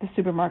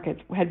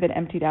supermarkets had been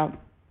emptied out.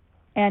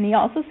 And he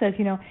also says,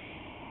 you know,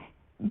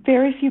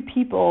 very few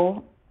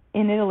people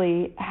in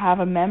Italy have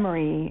a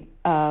memory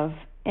of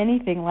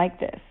anything like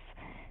this.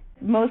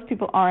 Most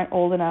people aren't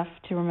old enough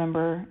to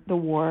remember the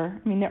war.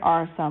 I mean, there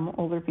are some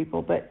older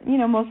people, but, you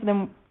know, most of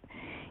them,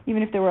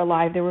 even if they were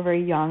alive, they were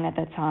very young at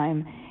that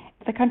time.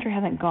 The country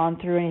hasn't gone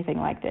through anything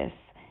like this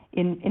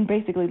in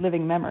basically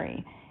living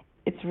memory.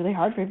 It's really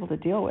hard for people to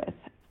deal with.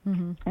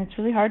 Mm-hmm. And it's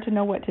really hard to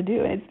know what to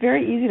do. And it's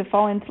very easy to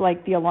fall into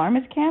like the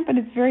alarmist camp, and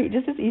it's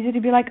just as easy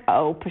to be like,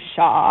 oh,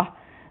 pshaw,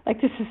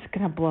 like this is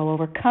going to blow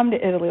over. Come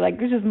to Italy. Like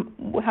this is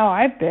how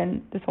I've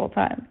been this whole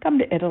time. Come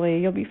to Italy.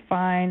 You'll be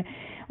fine.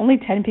 Only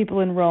 10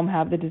 people in Rome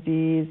have the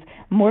disease.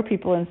 More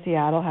people in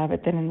Seattle have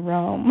it than in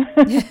Rome.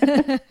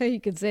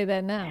 You could say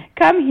that now.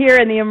 Come here,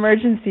 and the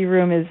emergency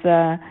room is...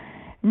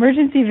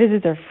 Emergency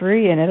visits are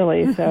free in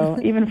Italy, so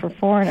even for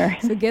foreigners.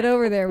 So get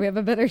over there. We have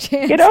a better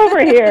chance. Get over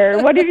here.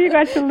 What have you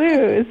got to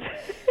lose?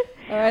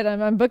 All right,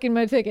 I'm booking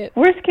my ticket.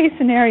 Worst case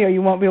scenario,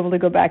 you won't be able to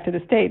go back to the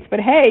States, but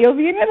hey, you'll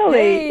be in Italy.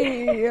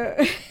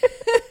 Hey.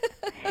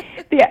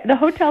 The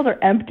hotels are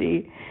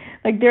empty.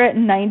 Like they're at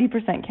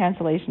 90%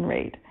 cancellation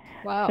rate.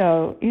 Wow.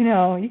 So, you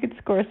know, you could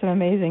score some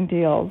amazing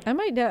deals. I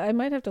might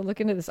have to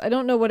look into this. I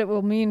don't know what it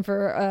will mean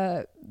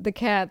for the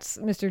cats,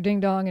 Mr.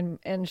 Ding Dong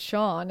and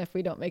Sean, if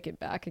we don't make it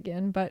back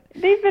again. But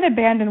they've been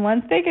abandoned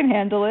once. They can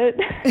handle it.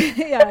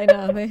 Yeah, I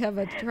know. They have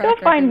a track record.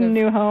 They'll find a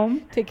new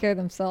home. Take care of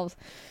themselves.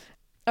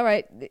 All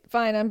right,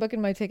 fine. I'm booking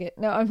my ticket.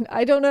 No,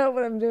 I don't know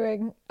what I'm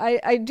doing.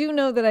 I do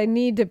know that I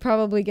need to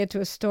probably get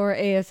to a store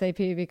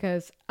ASAP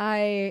because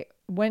I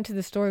went to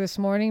the store this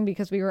morning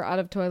because we were out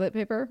of toilet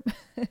paper.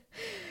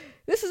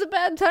 This is a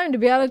bad time to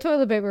be out of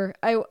toilet paper.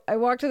 I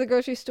walked to the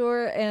grocery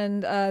store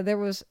and there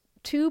was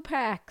 2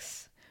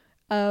 packs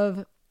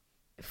of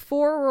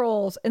 4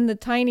 rolls, and the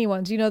tiny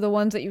ones, the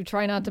ones that you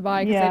try not to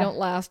buy because they don't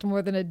last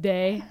more than a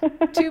day.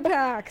 2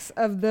 packs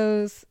of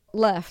those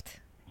left.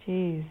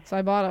 Jeez. So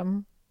I bought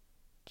them.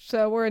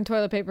 So we're in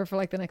toilet paper for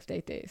like the next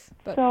 8 days.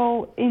 But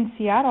so in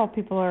Seattle,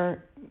 people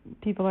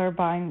are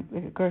buying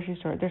at the grocery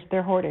store.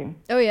 They're hoarding.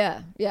 Oh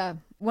yeah, yeah.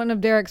 One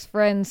of Derek's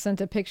friends sent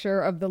a picture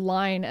of the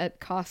line at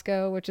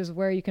Costco, which is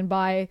where you can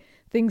buy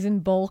things in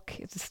bulk.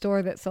 It's a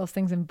store that sells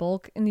things in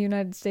bulk in the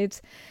United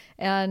States,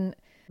 and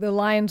the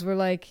lines were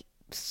like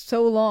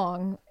so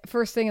long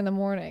first thing in the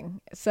morning.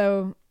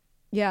 So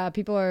yeah,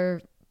 people are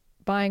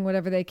buying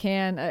whatever they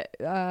can.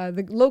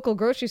 The local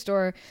grocery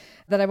store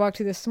that I walked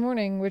to this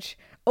morning, which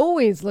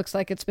always looks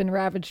like it's been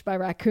ravaged by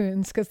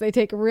raccoons because they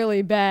take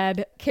really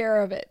bad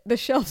care of it. The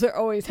shelves are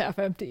always half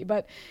empty,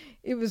 but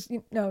it was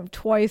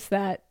twice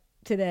that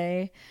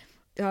today.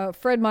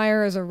 Fred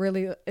Meyer is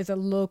a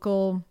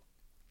local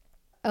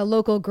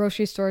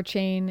grocery store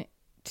chain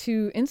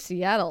in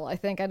Seattle, I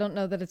think. I don't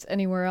know that it's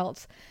anywhere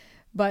else,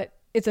 but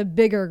it's a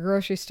bigger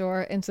grocery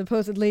store, and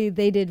supposedly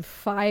they did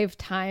 5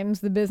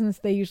 times the business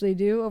they usually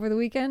do over the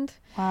weekend.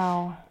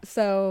 Wow.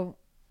 So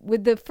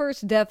with the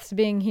first deaths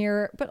being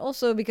here, but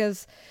also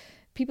because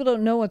people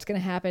don't know what's going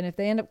to happen if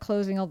they end up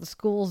closing all the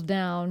schools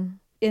down,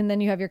 and then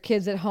you have your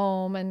kids at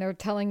home and they're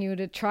telling you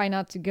to try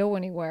not to go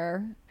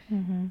anywhere.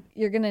 Mm-hmm.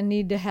 You're going to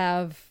need to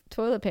have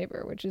toilet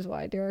paper, which is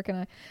why Derek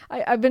and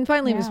I've been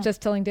finally was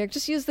just telling Derek,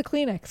 just use the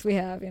Kleenex we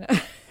have,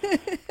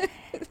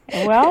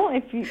 Well,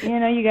 if you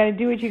got to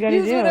do what you got to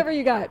do. Use whatever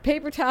you got.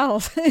 Paper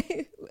towels,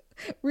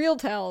 real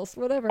towels,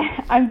 whatever.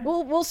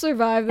 We'll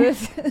survive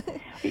this.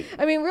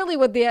 I mean, really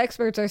what the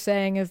experts are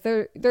saying is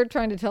they're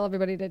trying to tell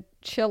everybody to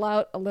chill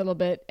out a little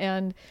bit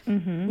and,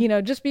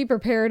 just be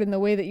prepared in the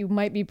way that you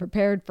might be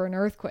prepared for an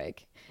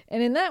earthquake.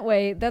 And in that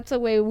way, that's a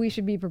way we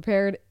should be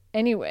prepared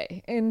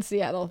anyway in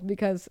Seattle,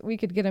 because we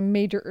could get a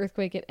major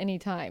earthquake at any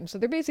time. So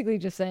they're basically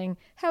just saying,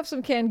 have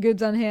some canned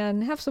goods on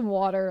hand, have some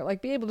water,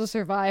 like be able to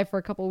survive for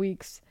a couple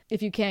weeks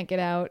if you can't get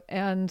out.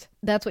 And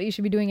that's what you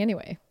should be doing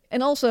anyway.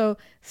 And also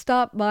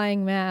stop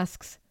buying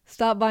masks,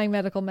 stop buying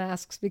medical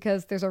masks,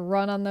 because there's a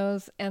run on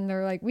those and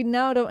they're like, we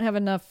now don't have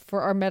enough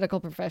for our medical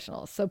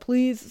professionals. So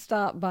please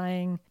stop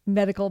buying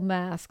medical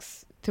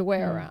masks to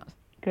wear around.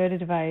 Good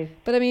advice.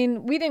 But I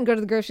mean, we didn't go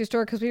to the grocery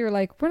store because we were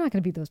like, we're not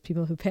going to be those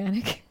people who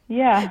panic.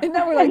 Yeah. And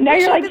now we're like, now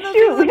you're like,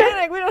 shoot.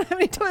 Panic. We don't have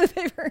any toilet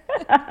paper.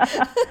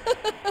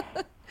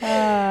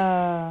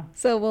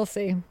 So we'll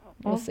see.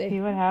 We'll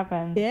see what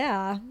happens.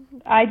 Yeah.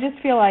 I just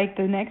feel like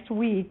the next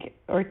week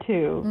or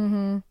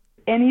two,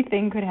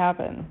 anything could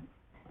happen.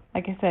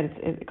 Like I said,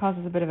 it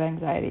causes a bit of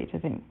anxiety to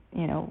think,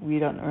 we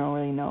don't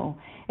really know.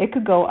 It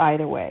could go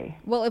either way.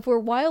 Well, if we're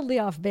wildly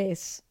off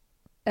base,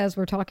 as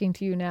we're talking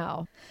to you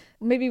now,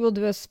 maybe we'll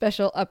do a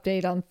special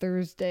update on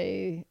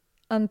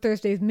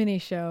Thursday's mini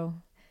show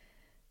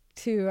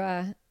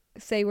to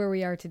say where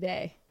we are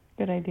today.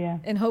 Good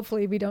idea. And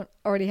hopefully we don't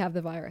already have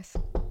the virus.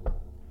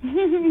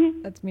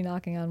 That's me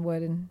knocking on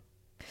wood.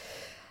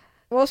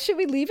 Well, should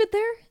we leave it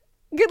there?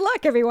 Good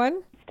luck,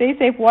 everyone. Stay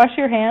safe. Wash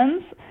your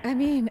hands. I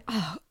mean,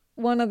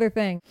 one other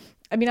thing.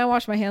 I mean, I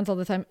wash my hands all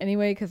the time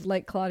anyway, because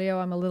like Claudio,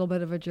 I'm a little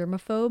bit of a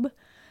germaphobe.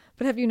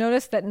 But have you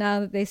noticed that now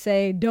that they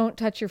say don't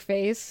touch your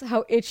face,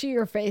 how itchy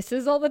your face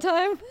is all the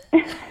time?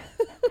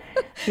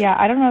 Yeah,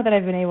 I don't know that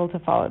I've been able to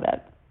follow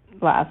that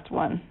last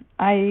one.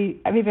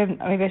 Maybe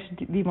I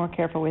should be more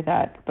careful with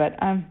that.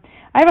 But I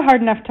have a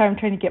hard enough time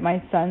trying to get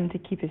my son to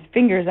keep his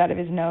fingers out of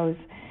his nose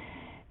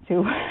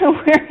to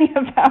worry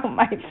about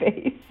my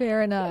face.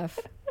 Fair enough.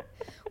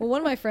 Well,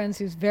 one of my friends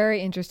who's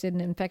very interested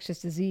in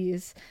infectious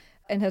disease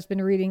and has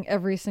been reading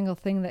every single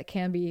thing that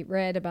can be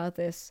read about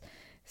this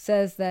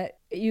says that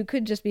you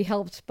could just be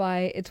helped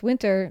by, it's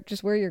winter,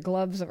 just wear your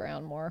gloves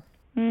around more.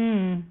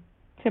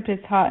 Except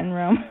it's hot in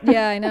Rome.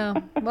 Yeah, I know.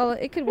 Well,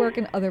 it could work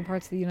in other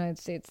parts of the United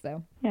States,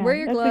 though. Yeah, wear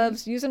your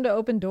gloves, use them to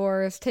open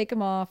doors, take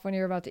them off when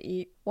you're about to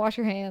eat, wash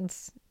your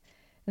hands,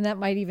 and that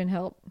might even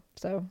help.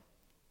 So,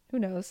 who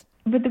knows?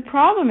 But the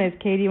problem is,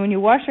 Katie, when you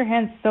wash your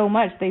hands so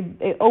much, they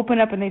open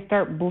up and they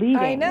start bleeding.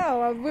 I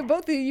know.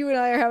 Both of you and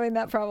I are having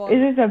that problem.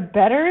 Is this a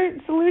better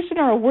solution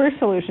or a worse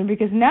solution?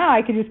 Because now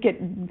I could just get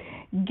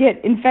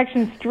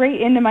infection straight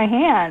into my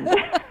hands.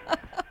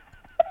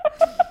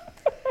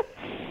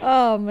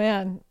 Oh,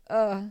 man.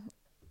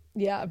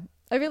 Yeah.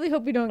 I really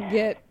hope we don't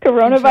get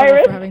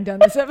coronavirus for having done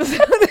this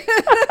episode.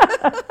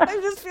 I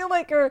just feel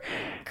like we're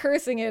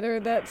cursing it,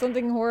 or that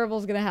something horrible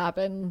is going to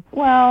happen.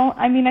 Well,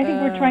 I mean, I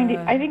think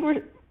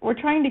we're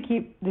trying to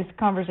keep this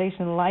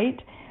conversation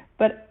light,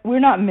 but we're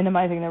not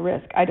minimizing the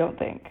risk, I don't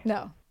think.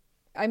 No.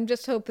 I'm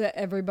just hope that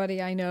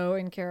everybody I know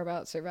and care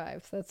about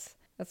survives. That's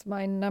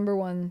my number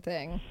one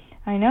thing.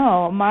 I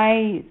know.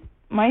 My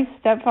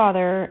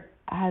stepfather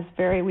has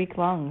very weak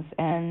lungs,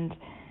 and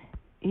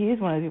he is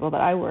one of the people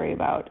that I worry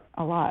about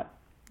a lot.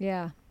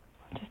 Yeah.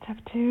 Just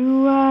have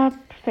to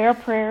say our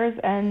prayers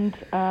and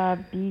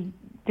be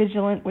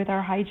vigilant with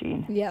our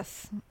hygiene.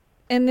 Yes.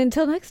 And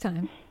until next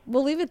time,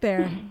 we'll leave it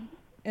there.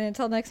 And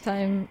until next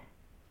time,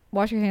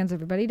 wash your hands,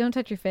 everybody. Don't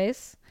touch your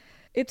face.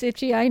 It's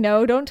itchy, I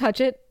know. Don't touch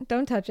it.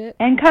 Don't touch it.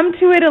 And come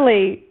to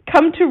Italy.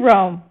 Come to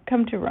Rome.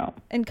 Come to Rome.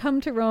 And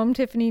come to Rome.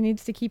 Tiffany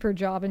needs to keep her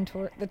job in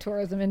the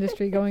tourism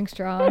industry going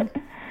strong.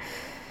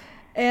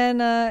 And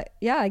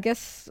yeah, I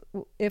guess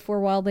if we're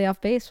wildly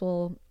off base,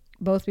 we'll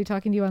both be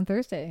talking to you on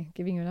Thursday,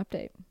 giving you an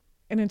update.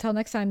 And until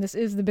next time, this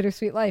is The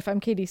Bittersweet Life. I'm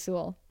Katie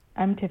Sewell.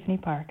 I'm Tiffany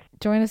Parks.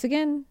 Join us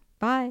again.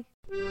 Bye.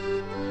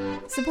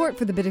 Support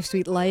for The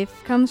Bittersweet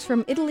Life comes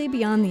from Italy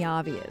Beyond the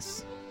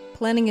Obvious.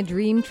 Planning a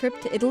dream trip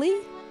to Italy?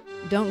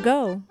 Don't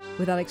go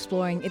without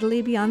exploring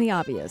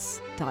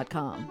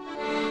ItalyBeyondTheObvious.com.